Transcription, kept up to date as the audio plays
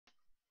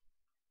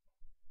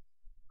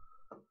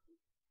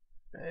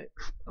Hey,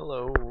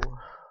 hello.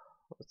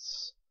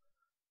 Let's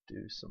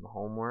do some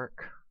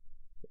homework.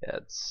 We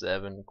had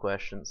 7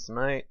 questions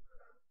tonight.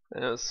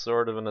 And it was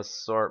sort of an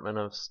assortment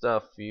of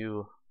stuff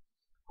you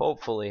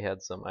hopefully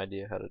had some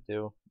idea how to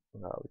do.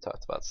 We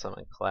talked about some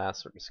in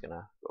class. We're just going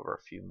to go over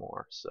a few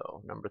more.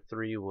 So number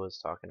 3 was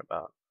talking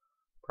about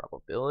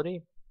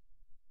probability.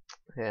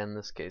 And in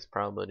this case,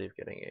 probability of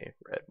getting a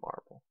red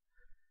marble.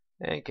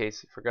 And in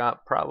case you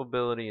forgot,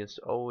 probability is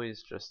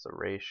always just the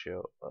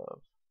ratio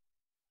of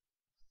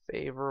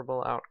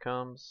favorable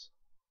outcomes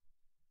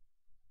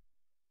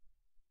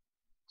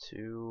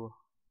to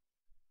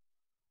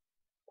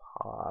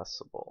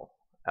possible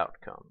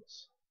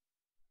outcomes,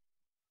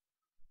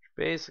 which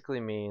basically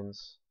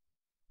means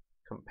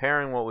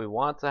comparing what we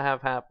want to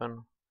have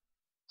happen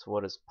to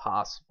what is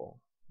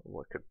possible, or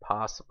what could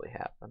possibly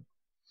happen.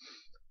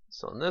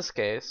 So in this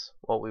case,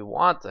 what we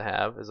want to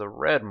have is a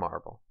red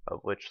marble, of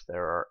which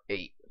there are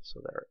 8.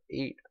 So there are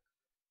 8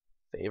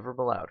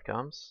 favorable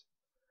outcomes.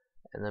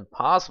 And then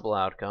possible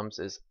outcomes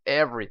is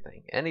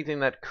everything, anything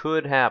that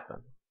could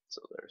happen.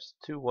 So there's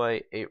 2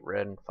 white, 8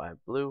 red, and 5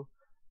 blue.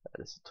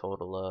 That is a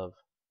total of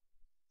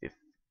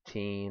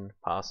 15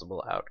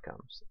 possible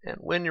outcomes. And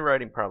when you're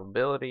writing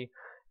probability,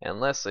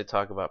 unless they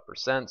talk about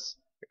percents,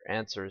 your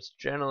answer is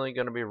generally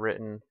going to be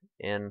written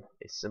in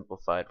a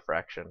simplified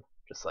fraction,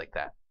 just like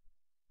that.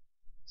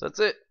 So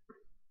that's it.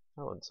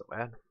 That wasn't so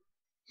bad.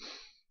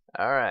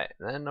 Alright,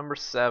 then number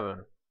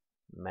 7.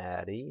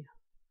 Maddie,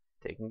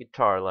 taking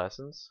guitar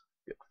lessons.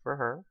 Good for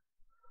her.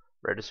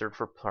 Registered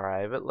for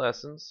private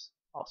lessons.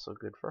 Also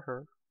good for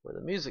her. With a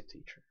music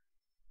teacher.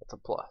 That's a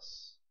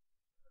plus.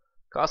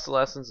 Cost of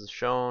lessons is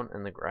shown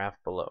in the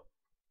graph below.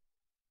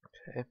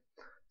 Okay.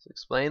 So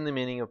explain the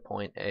meaning of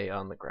point A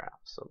on the graph.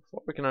 So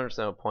before we can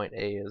understand what point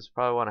A is, we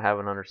probably want to have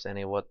an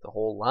understanding of what the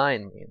whole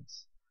line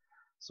means.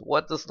 So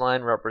what this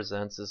line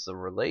represents is the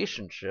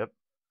relationship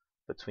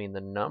between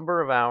the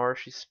number of hours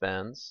she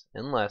spends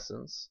in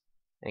lessons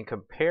and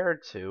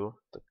compared to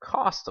the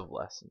cost of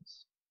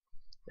lessons.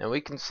 And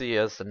we can see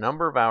as the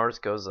number of hours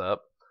goes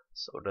up,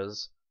 so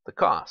does the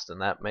cost.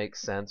 And that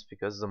makes sense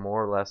because the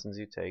more lessons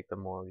you take, the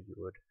more you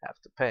would have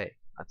to pay.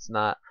 That's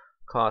not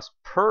cost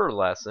per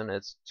lesson,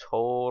 it's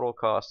total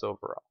cost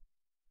overall.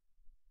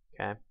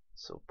 Okay,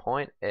 so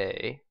point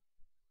A,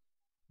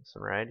 this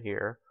one right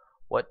here,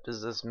 what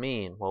does this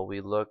mean? Well, we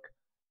look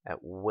at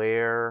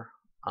where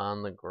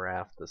on the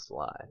graph this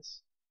lies.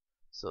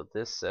 So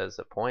this says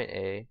at point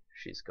A,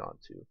 she's gone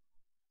to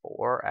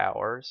 4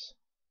 hours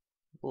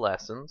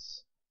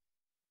lessons.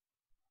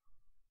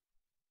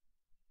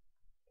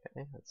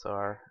 Okay, that's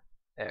our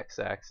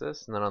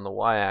x-axis, and then on the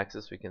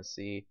y-axis we can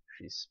see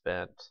she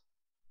spent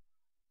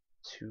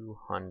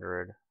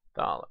 $200.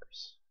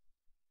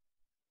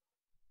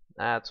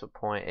 That's what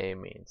point A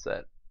means,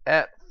 that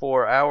at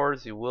 4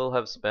 hours you will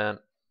have spent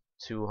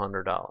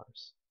 $200.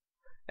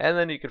 And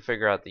then you can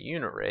figure out the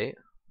unit rate,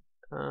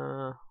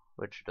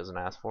 which it doesn't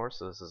ask for,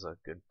 so this is a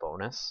good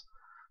bonus.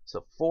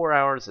 So 4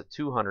 hours at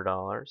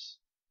 $200,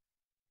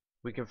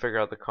 we can figure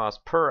out the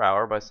cost per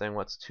hour by saying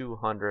what's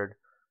 200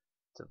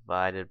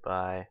 divided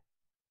by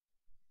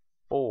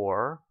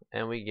 4,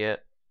 and we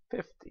get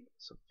 50.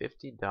 So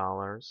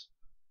 $50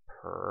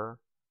 per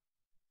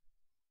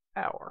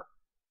hour.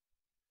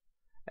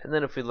 And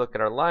then if we look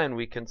at our line,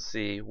 we can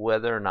see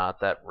whether or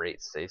not that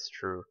rate stays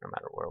true no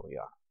matter where we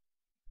are.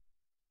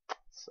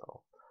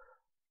 So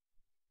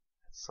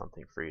that's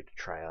something for you to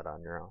try out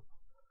on your own.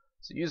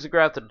 So use the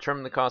graph to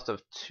determine the cost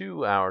of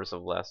 2 hours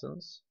of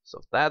lessons. So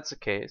if that's the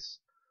case,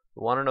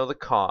 we want to know the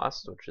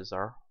cost, which is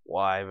our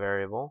y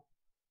variable.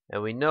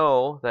 And we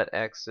know that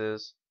x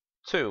is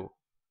 2.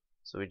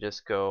 So we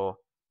just go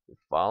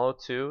follow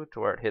 2 to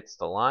where it hits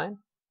the line,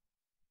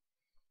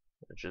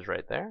 which is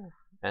right there.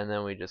 And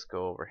then we just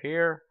go over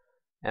here,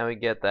 and we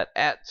get that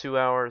at 2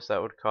 hours,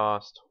 that would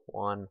cost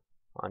 $100.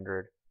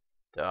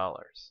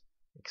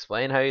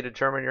 Explain how you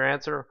determine your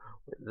answer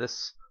with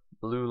this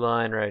blue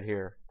line right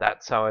here.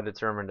 That's how I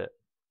determined it.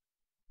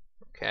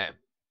 Okay,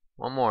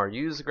 one more.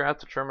 Use the graph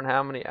to determine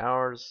how many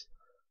hours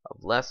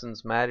of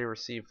lessons Maddie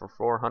received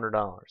for $400.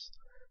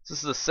 So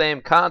this is the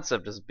same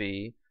concept as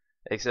B,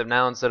 except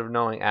now instead of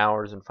knowing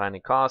hours and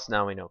finding cost,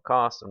 now we know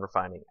cost and we're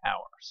finding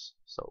hours.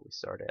 So we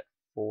start at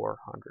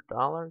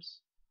 $400.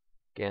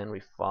 Again, we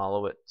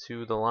follow it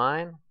to the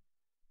line.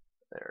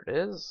 There it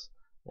is.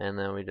 And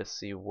then we just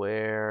see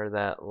where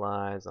that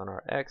lies on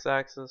our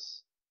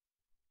x-axis,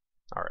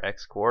 our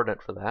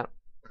x-coordinate for that.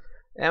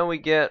 And we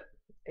get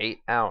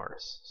 8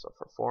 hours. So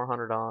for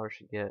 $400,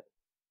 you get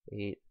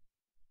 8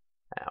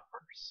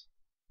 hours.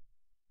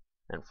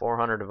 And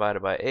 400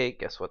 divided by 8,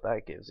 guess what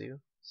that gives you?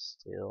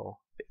 Still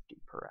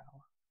 50 per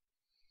hour.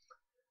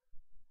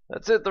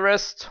 That's it. The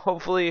rest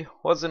hopefully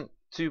wasn't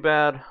too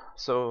bad.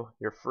 So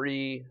you're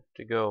free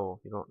to go.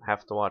 You don't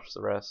have to watch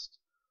the rest.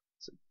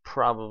 So it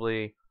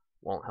probably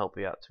won't help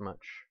you out too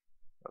much.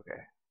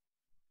 Okay.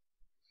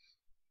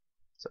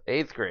 So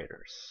 8th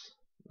graders.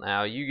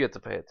 Now you get to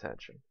pay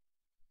attention.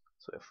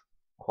 So if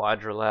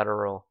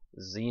quadrilateral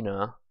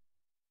Xena,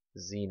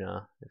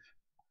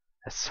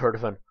 that's sort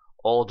of an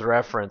old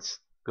reference.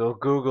 Go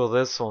Google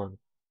this one.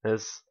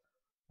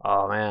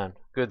 Oh man,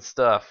 good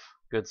stuff.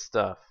 Good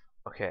stuff.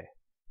 Okay,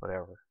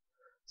 whatever.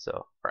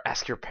 So, or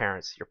ask your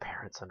parents. Your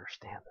parents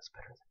understand this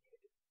better than you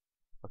do.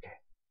 Okay.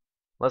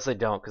 Unless they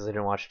don't because they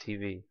didn't watch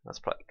TV. That's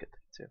probably a good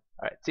thing too.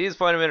 Alright, T is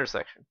point of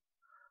intersection.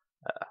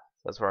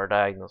 That's where our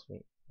diagonals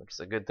meet, which is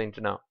a good thing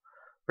to know.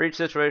 For each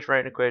situation,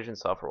 write an equation,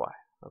 solve for y.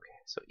 Okay,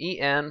 so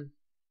En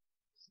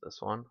is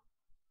this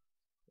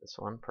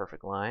one,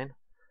 perfect line,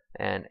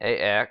 and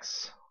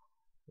Ax,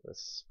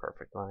 this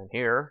perfect line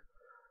here,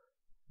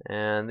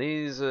 and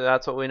these,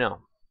 that's what we know.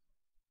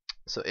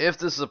 So if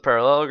this is a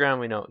parallelogram,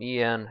 we know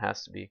En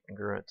has to be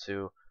congruent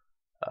to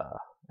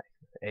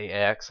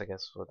Ax, I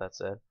guess is what that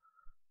said,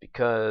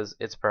 because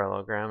it's a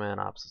parallelogram and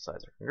opposite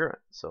sides are congruent.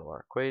 So our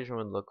equation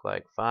would look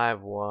like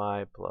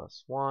 5y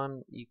plus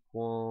 1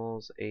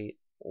 equals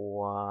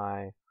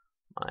 8y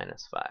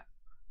minus 5.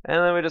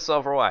 And then we just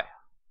solve for y.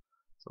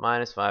 So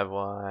minus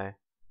 5y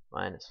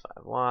minus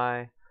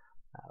 5y.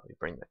 We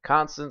bring the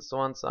constants to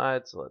one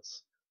side, so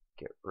let's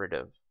get rid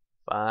of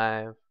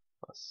 5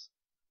 plus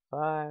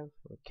 5.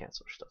 We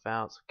cancel stuff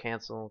out, so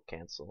cancel,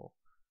 cancel.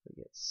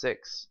 We get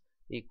 6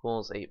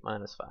 equals 8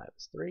 minus 5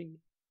 is 3.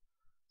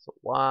 So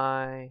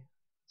y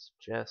is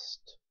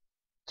just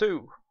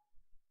 2.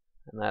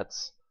 And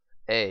that's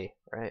A,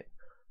 right?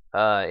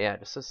 Yeah,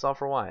 just to solve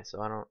for y.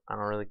 So I don't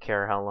really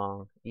care how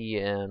long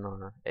En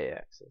or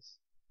Ax is.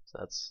 So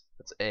that's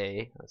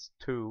A, that's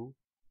 2.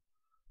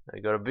 Now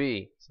we go to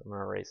B. So I'm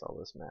gonna erase all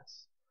this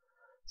mess.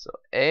 So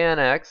A and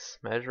X,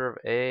 measure of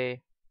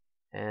A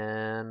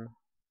and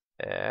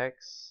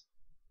X,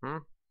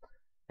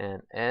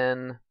 and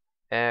N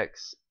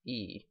X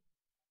E.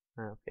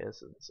 Okay, this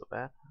isn't so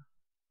bad.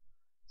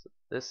 So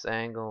this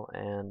angle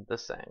and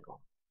this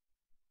angle.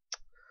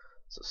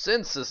 So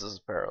since this is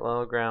a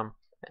parallelogram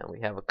and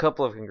we have a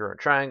couple of congruent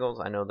triangles,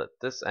 I know that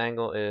this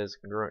angle is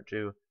congruent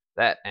to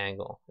that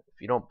angle.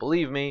 If you don't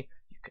believe me,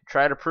 you can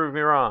try to prove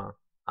me wrong.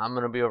 I'm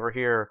going to be over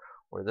here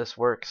where this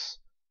works.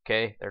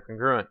 Okay, they're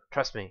congruent.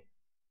 Trust me.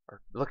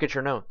 Or look at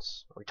your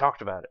notes. We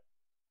talked about it.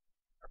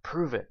 Or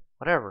prove it.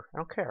 Whatever. I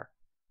don't care.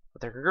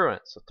 But they're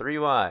congruent. So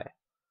 3y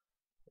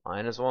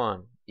minus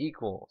 1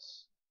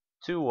 equals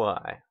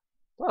 2y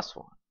plus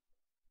 1.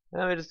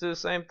 And then we just do the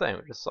same thing.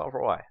 We just solve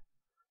for y.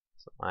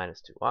 So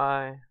minus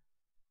 2y,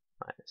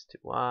 minus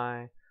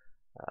 2y.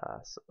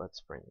 So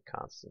let's bring the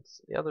constants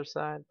to the other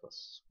side.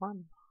 Plus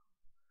 1.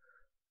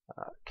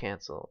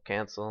 Cancel,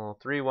 cancel.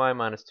 3y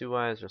minus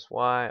 2y is just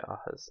y. Oh,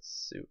 this is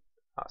suit.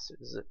 Oh, so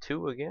is it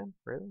 2 again?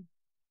 Really?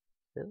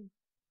 Really?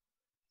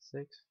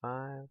 6,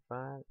 5,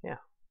 5. Yeah.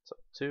 So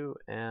 2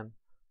 and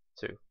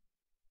 2.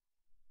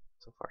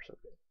 So far, so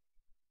good.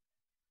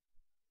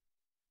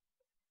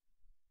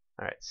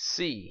 Alright,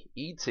 C,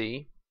 ET,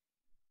 the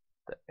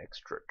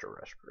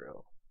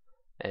extraterrestrial,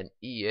 and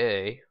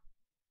EA,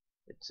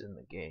 it's in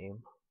the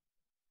game.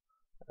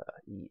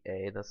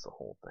 EA, that's the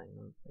whole thing.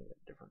 Let me make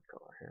a different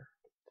color here.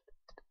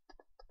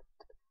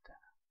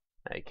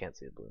 Now you can't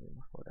see the blue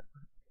anymore, whatever.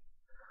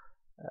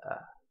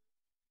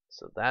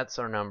 So that's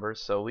our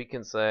numbers. So we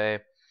can say,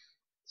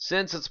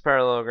 since it's a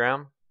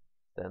parallelogram,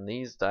 then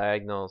these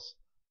diagonals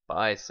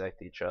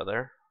bisect each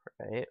other,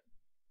 right?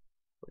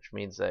 Which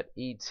means that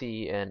ET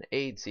and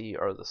AT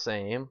are the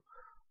same,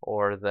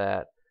 or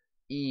that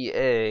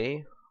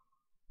EA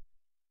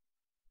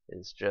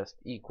is just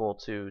equal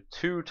to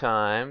 2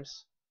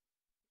 times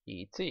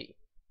ET,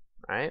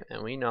 right?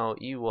 And we know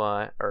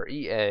EY or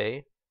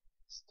EA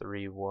is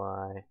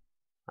 3y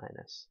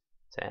minus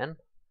 10,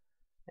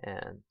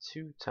 and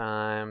 2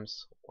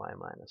 times y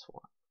minus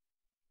 1.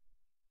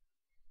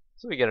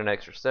 So we get an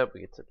extra step.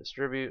 We get to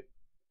distribute.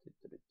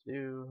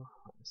 2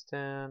 minus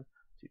 10.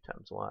 2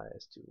 times y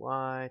is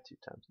 2y. 2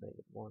 times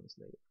negative 1 is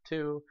negative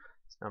 2.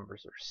 These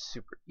numbers are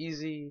super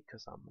easy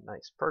because I'm a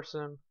nice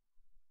person.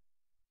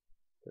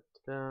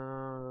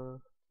 Do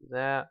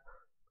that.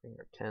 Bring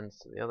your 10s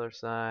to the other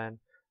side.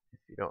 If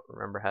you don't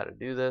remember how to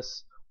do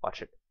this,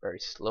 watch it very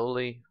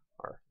slowly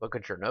or look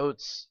at your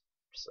notes.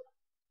 It's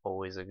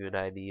always a good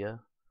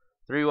idea.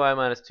 3y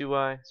minus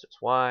 2y is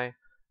just y.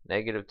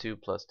 Negative 2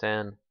 plus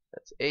 10,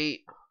 that's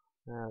 8.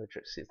 We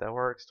try to see if that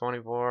works.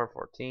 24,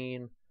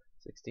 14,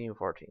 16,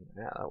 14.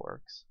 Yeah, that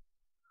works.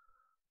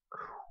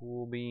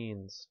 Cool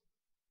beans.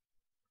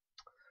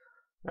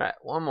 Alright,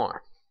 one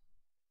more.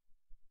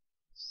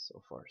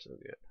 So far, so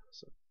good.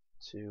 So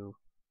 2,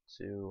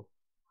 2,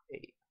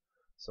 8.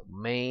 So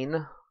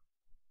main,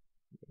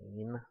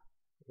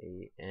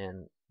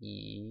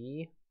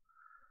 A-N-E,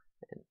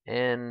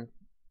 and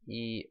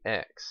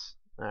N-E-X.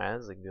 Alright,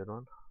 that's a good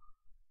one.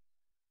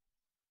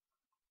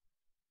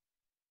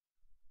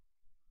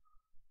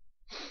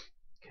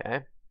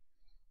 Okay.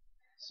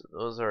 So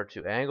those are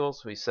 2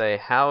 angles. We say,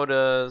 how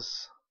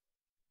does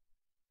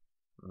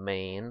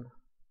main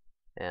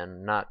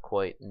and not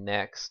quite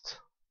next,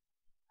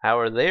 how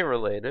are they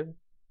related?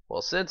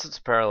 Well, since it's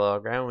a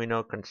parallelogram, we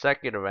know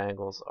consecutive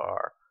angles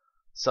are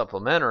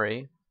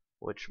supplementary,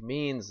 which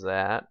means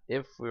that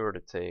if we were to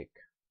take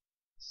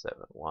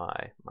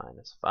 7y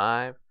minus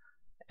 5,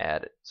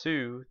 add it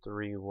to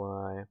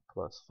 3y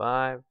plus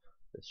 5,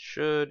 this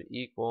should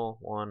equal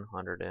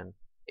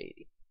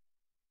 180.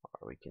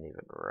 Or we can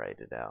even write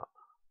it out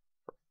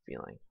for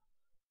feeling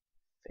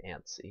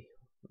fancy.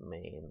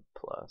 Main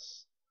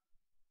plus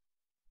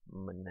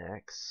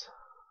min(x)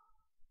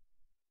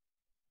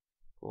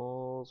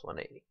 equals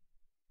 180.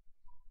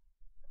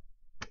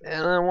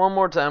 And then one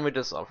more time we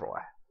just solve for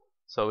y.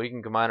 So we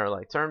can combine our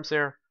like terms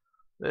here.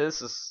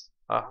 This is,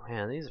 oh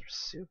man, these are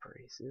super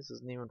easy. This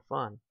isn't even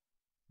fun.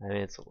 I mean,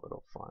 it's a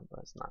little fun, but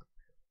it's not.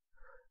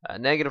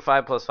 Negative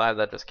 5 plus 5,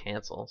 that just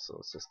cancels. So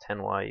it's just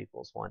 10y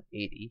equals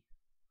 180,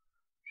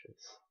 which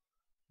is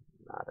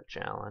not a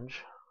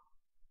challenge.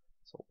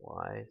 So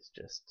y is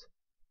just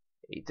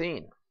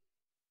 18.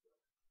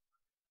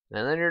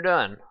 And then you're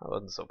done. That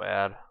wasn't so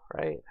bad,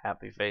 right?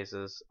 Happy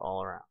faces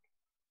all around.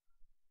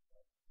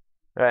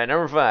 Alright,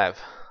 number 5.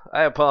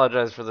 I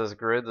apologize for this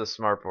grid. The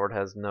smartboard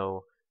has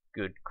no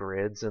good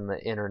grids, and the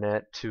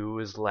internet too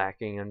is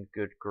lacking in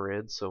good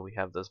grids, so we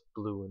have this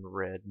blue and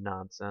red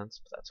nonsense,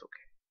 but that's okay.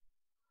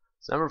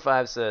 So number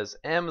 5 says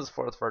M is the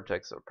fourth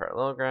vertex of a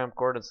parallelogram.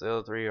 Coordinates of the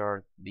other three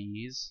are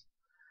these.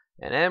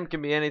 And M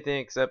can be anything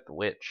except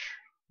which.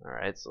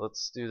 Alright, so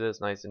let's do this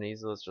nice and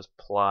easy. Let's just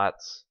plot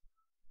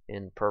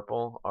in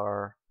purple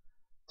our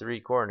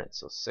three coordinates.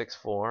 So 6,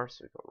 4.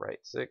 So we go right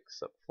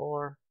 6, up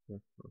 4.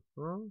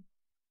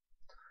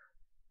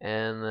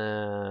 And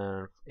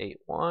then 8,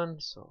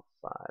 1. So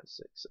 5,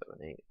 6,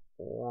 7, 8,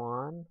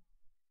 1,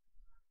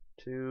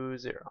 2,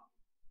 0.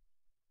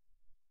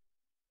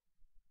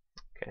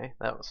 Okay,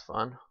 that was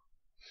fun.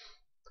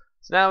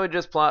 So now we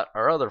just plot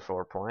our other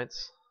 4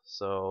 points.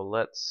 So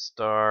let's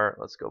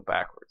go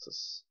backwards.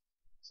 Let's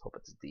hope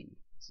it's D.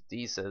 So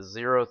D says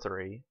 0,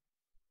 3.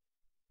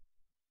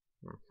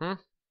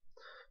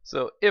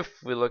 So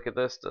if we look at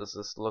this, does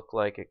this look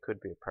like it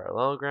could be a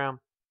parallelogram?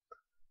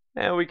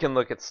 And we can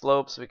look at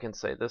slopes. We can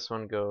say this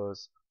one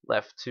goes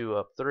left 2,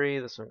 up 3.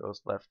 This one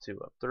goes left 2,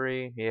 up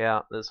 3.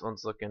 Yeah, this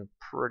one's looking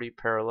pretty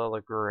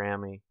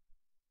parallelogram-y.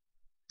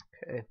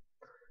 Okay.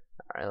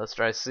 Alright, let's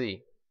try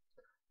C.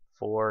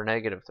 4,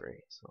 negative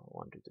 3. So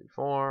 1, 2, 3,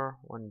 4.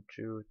 1,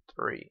 2,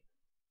 3.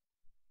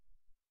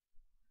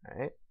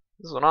 Alright.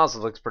 This one also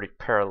looks pretty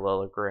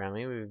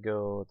parallelogram-y. We would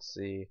go, let's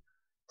see,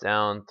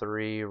 down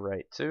 3,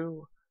 right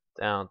 2.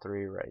 Down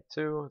 3, right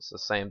 2. It's the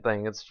same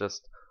thing. It's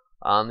just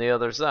on the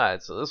other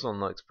side. So this one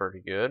looks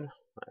pretty good.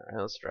 Alright,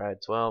 let's try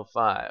 12,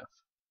 5.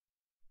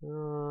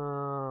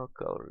 What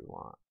color we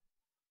want?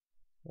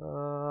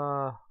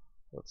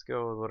 Let's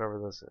go with whatever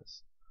this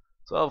is.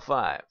 12,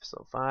 5.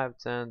 So 5,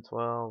 10,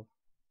 12,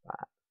 5.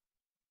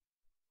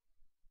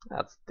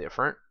 That's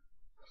different.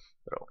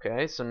 But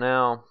okay, so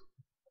now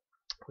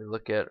we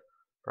look at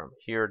from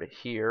here to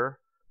here.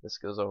 This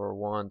goes over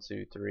 1,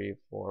 2, 3,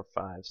 4,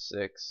 5,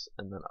 6,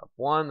 and then up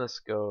 1. This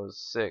goes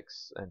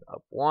 6 and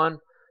up 1.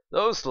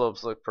 Those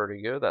slopes look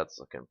pretty good. That's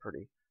looking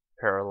pretty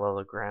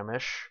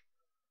parallelogram-ish.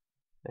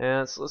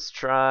 And so let's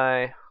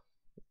try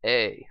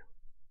A.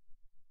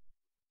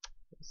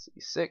 Let's see,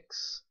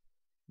 6,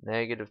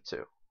 negative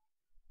 2.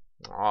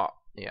 Oh,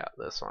 yeah,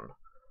 this one.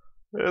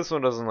 This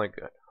one doesn't look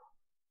good.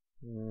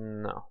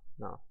 No,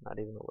 not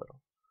even a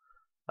little.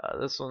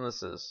 This one,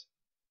 this is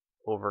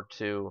over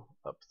 2,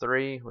 up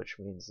 3, which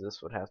means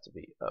this would have to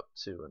be up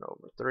 2 and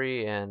over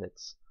 3, and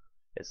it's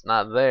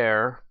not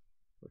there,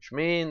 which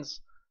means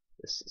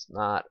this is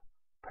not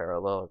a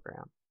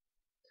parallelogram.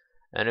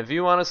 And if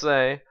you want to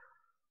say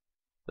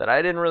that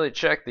I didn't really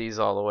check these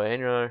all the way,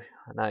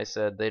 and I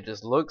said they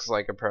just looks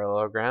like a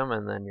parallelogram,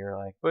 and then you're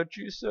like, but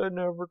you said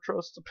never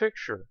trust a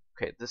picture.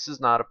 Okay, this is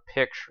not a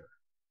picture.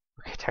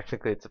 Okay,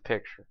 technically it's a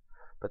picture,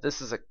 but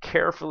this is a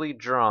carefully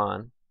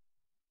drawn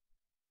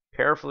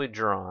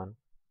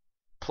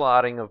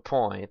plotting of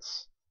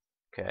points.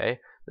 Okay,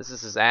 this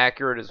is as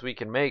accurate as we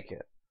can make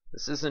it.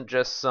 This isn't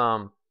just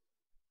some,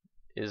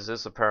 is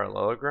this a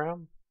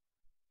parallelogram?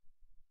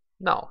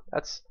 No,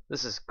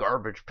 this is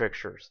garbage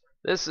pictures.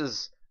 This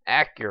is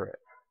accurate.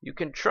 You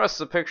can trust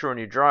the picture when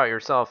you draw it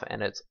yourself,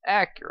 and it's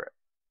accurate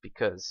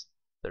because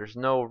there's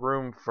no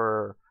room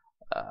for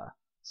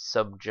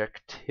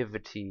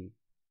subjectivity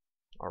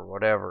or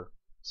whatever.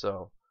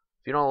 So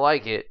if you don't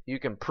like it, you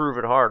can prove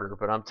it harder,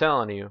 but I'm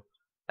telling you,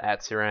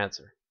 that's your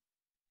answer.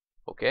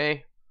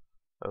 Okay?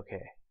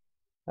 Okay.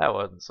 That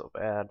wasn't so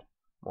bad.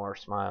 More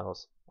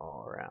smiles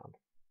all around.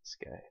 This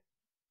guy,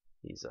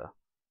 he's a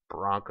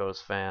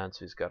Broncos fan, so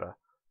he's got a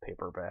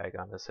paper bag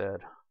on his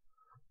head.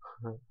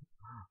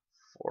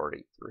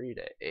 43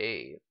 to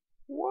 8.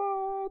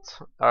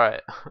 What?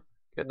 Alright.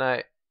 Good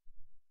night.